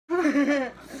Bro.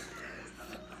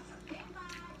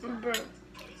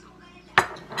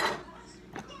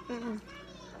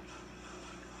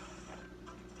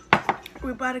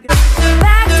 We're about to get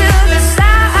back to the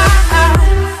start.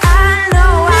 I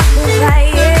know I can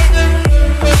play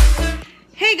it.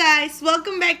 Hey guys,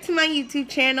 welcome back to my YouTube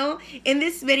channel. In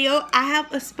this video, I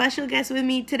have a special guest with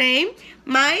me today,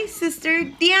 my sister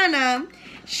Diana.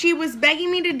 She was begging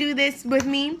me to do this with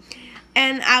me,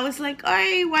 and I was like,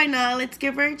 alright, why not? Let's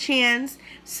give her a chance.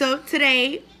 So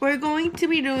today, we're going to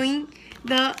be doing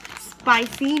the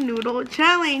Spicy Noodle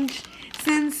Challenge.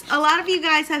 Since a lot of you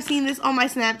guys have seen this on my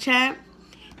Snapchat,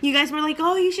 you guys were like,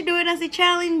 oh, you should do it as a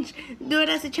challenge. Do it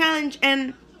as a challenge.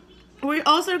 And we're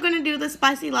also going to do the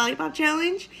Spicy Lollipop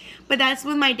Challenge. But that's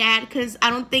with my dad because I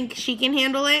don't think she can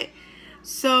handle it.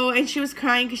 So, and she was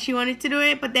crying because she wanted to do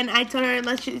it. But then I told her,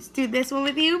 let's just do this one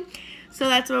with you. So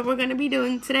that's what we're going to be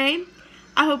doing today.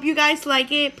 I hope you guys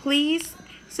like it. Please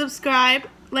subscribe,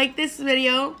 like this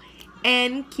video,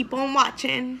 and keep on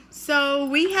watching. So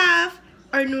we have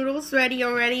our noodles ready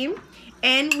already.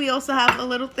 And we also have a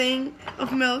little thing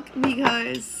of milk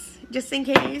because, just in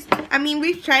case. I mean,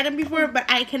 we've tried them before, but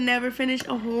I can never finish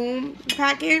a whole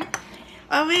packet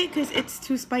of it because it's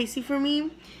too spicy for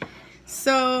me.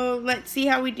 So, let's see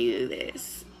how we do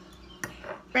this.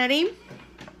 Ready?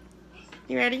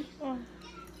 You ready? Yeah.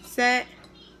 Set.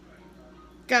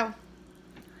 Go.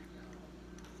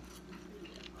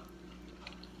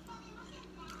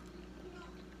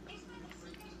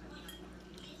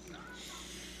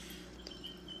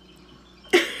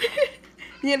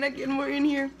 You're not getting more in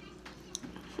here.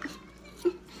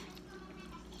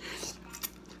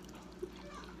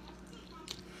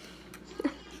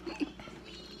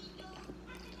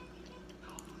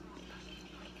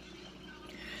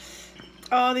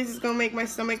 Oh, this is gonna make my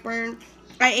stomach burn.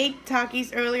 I ate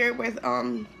Takis earlier with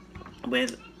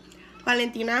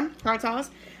Valentina hot sauce,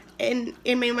 and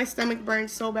it made my stomach burn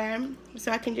so bad.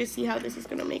 So I can just see how this is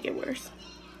gonna make it worse.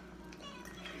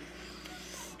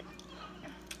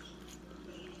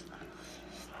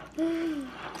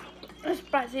 It's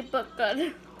spicy but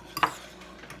good.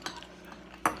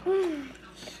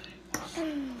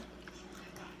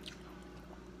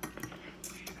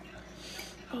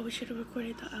 Oh, we should have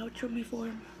recorded the outro before,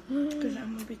 because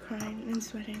I'm gonna be crying and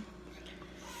sweating.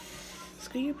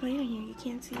 Screw your plate in here, you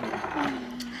can't see it.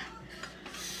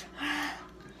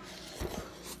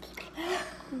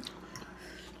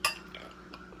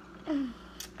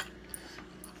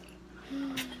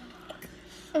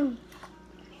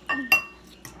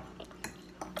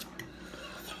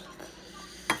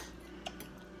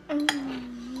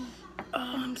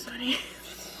 Oh, I'm sorry.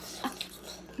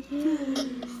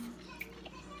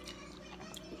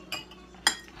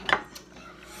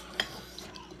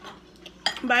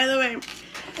 By the way,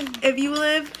 if you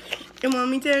live in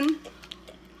Wilmington,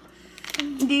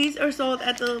 these are sold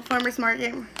at the farmer's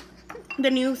market. The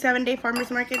new 7-day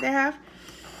farmer's market they have.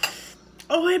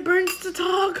 Oh, it burns to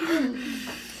talk.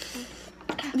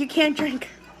 You can't drink.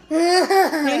 You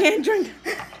can't drink.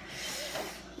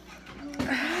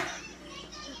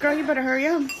 Girl, you better hurry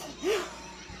up.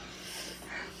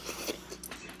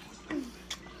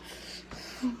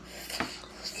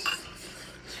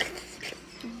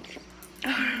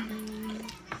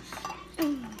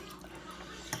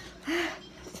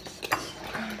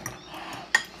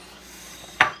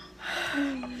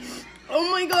 Oh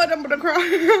my God, I'm gonna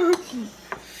cry.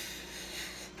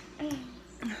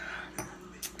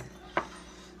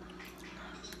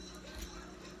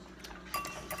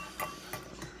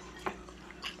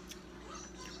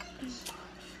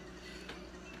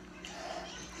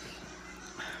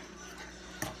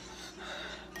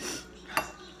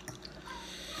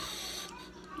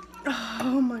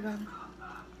 Oh my God.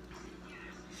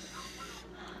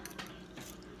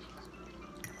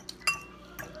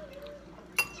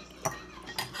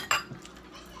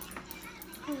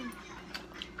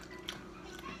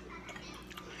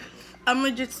 I'm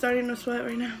legit starting to sweat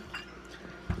right now.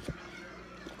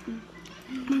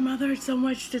 My mouth hurts so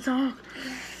much to talk.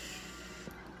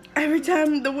 Every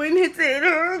time the wind hits it, it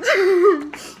hurts.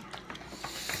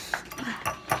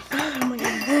 Oh my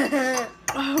God.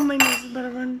 Oh, my nose is about to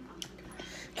run.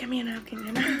 Give me a napkin,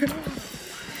 Jenna.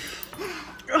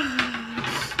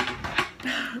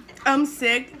 I'm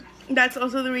sick. That's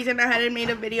also the reason I hadn't made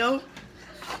a video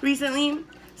recently.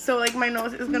 So, like, my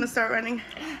nose is gonna start running.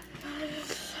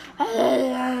 Come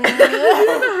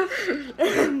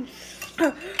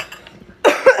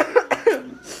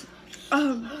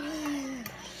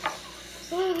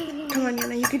on,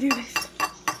 Yana, you can do this.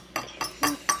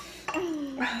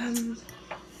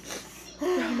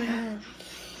 Oh my God.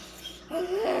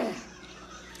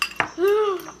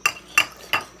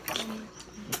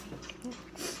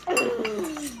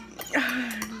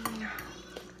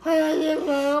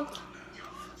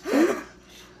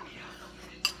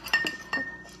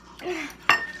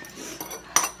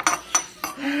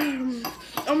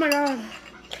 Oh my god.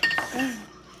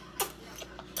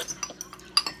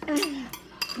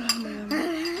 Oh my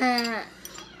god.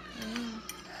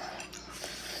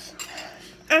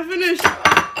 I finished.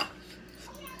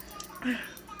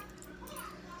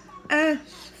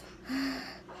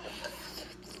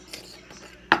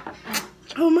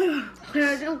 Oh my god. Can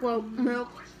I drink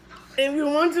milk? If you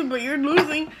want to, but you're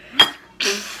losing.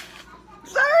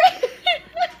 Sorry.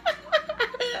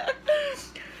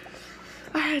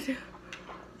 Alright.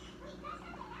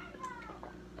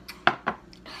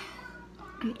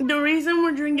 The reason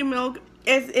we're drinking milk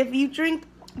is if you drink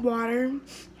water,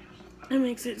 it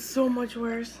makes it so much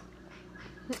worse.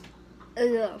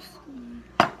 It does.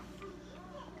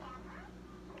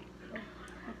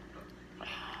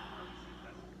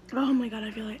 Oh my god,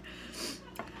 I feel it.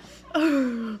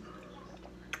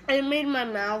 It made my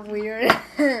mouth weird.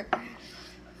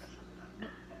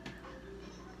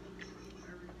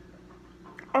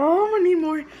 Oh, I need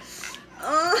more.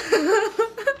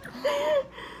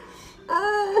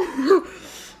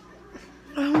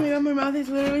 Oh my god, my mouth is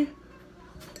literally.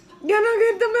 Gonna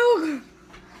get the milk.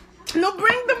 No,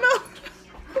 bring the milk.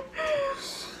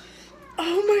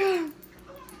 Oh my god.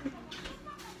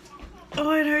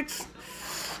 Oh, it hurts.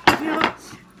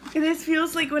 This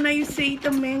feels like when I used to eat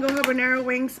the mango habanero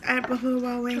wings at Buffalo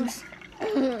Wild Wings.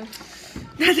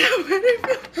 That's how bad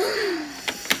it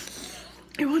feels.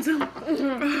 You want some?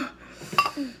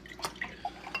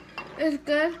 It's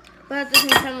good, but at the same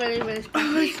time, really, really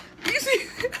spicy. You see?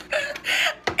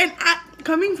 And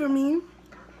coming from me,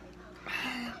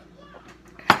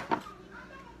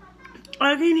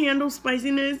 I can handle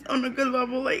spiciness on a good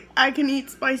level. Like, I can eat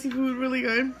spicy food really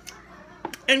good.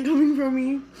 And coming from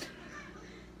me,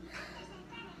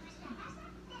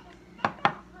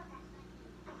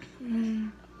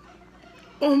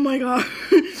 oh my god.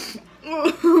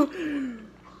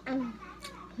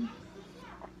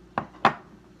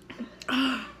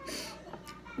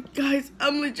 Guys,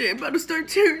 I'm legit about to start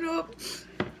tearing up.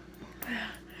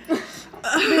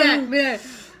 Yeah.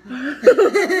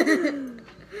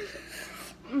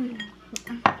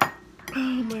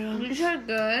 Oh my god. These are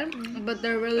good, but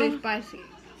they're really spicy.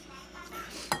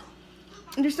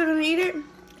 You're still gonna eat it?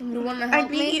 You wanna I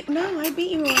help me? beat you. No, I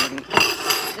beat you already.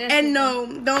 Yes, And you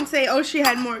no, don't say, oh, she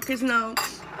had more, because no.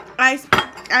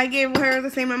 I gave her the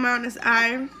same amount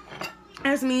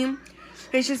as me.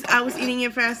 It's just I was eating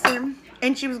it faster.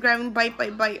 And she was grabbing bite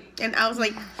by bite. And I was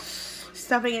like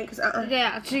stuffing it because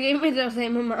Yeah, she gave me the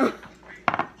same amount.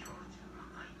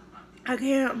 I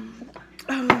can't.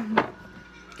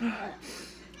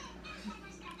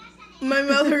 My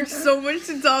mouth hurts so much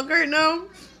to talk right now.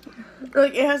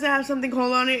 Like, it has to have something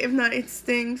cold on it. If not, it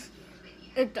stings.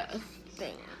 It does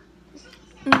sting.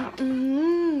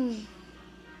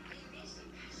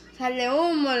 Sale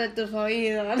humo de tus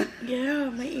oídos. Yeah,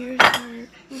 my ears hurt.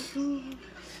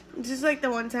 Just like the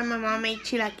one time my mom made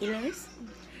chilaquiles.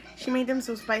 She made them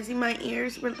so spicy, my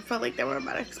ears felt like they were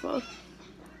about to explode.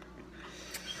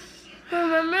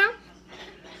 Remember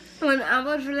when I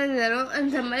was really little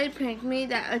and somebody pranked me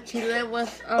that a chile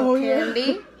was a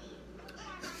candy?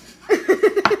 Yeah.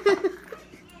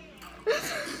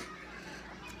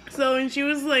 So when she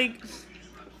was like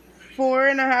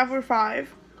 4.5 or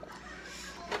 5,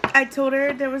 I told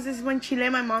her there was this one chile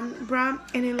my mom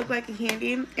brought and it looked like a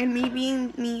candy. And me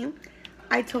being me,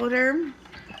 I told her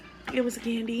it was a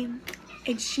candy.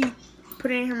 And she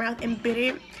put it in her mouth and bit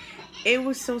it. It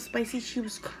was so spicy, she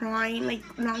was crying like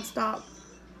nonstop.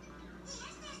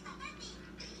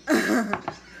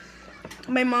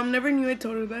 My mom never knew I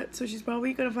told her that, so she's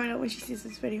probably gonna find out when she sees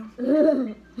this video.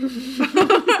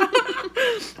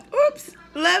 Oops!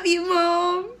 Love you,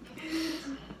 Mom!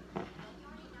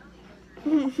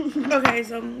 Okay,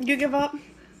 so you give up?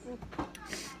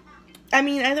 I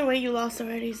mean, either way, you lost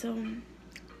already, so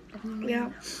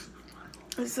yeah.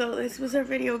 So this was our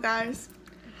video, guys.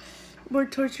 We're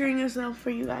torturing ourselves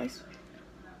for you guys.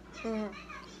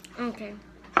 Okay.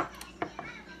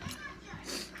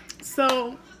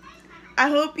 So I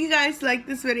hope you guys like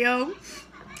this video.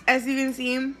 As you can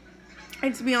see,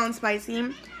 it's beyond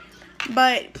spicy.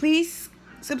 But please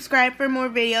subscribe for more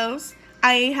videos.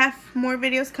 I have more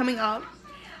videos coming up.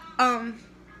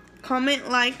 Comment,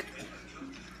 like,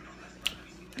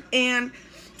 and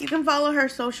you can follow her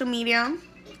social media,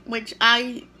 which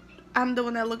I'm the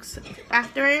one that looks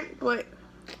after it, but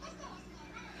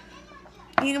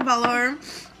you can follow her.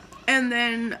 And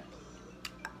then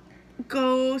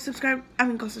go subscribe, oh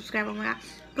my god.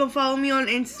 Go follow me on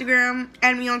Instagram,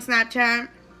 add me on Snapchat.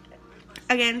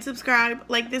 Again, subscribe,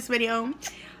 like this video.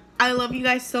 I love you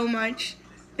guys so much.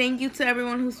 Thank you to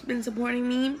everyone who's been supporting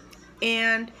me.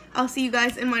 And I'll see you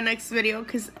guys in my next video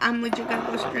because I'm legit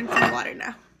gonna go drink some water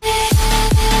now.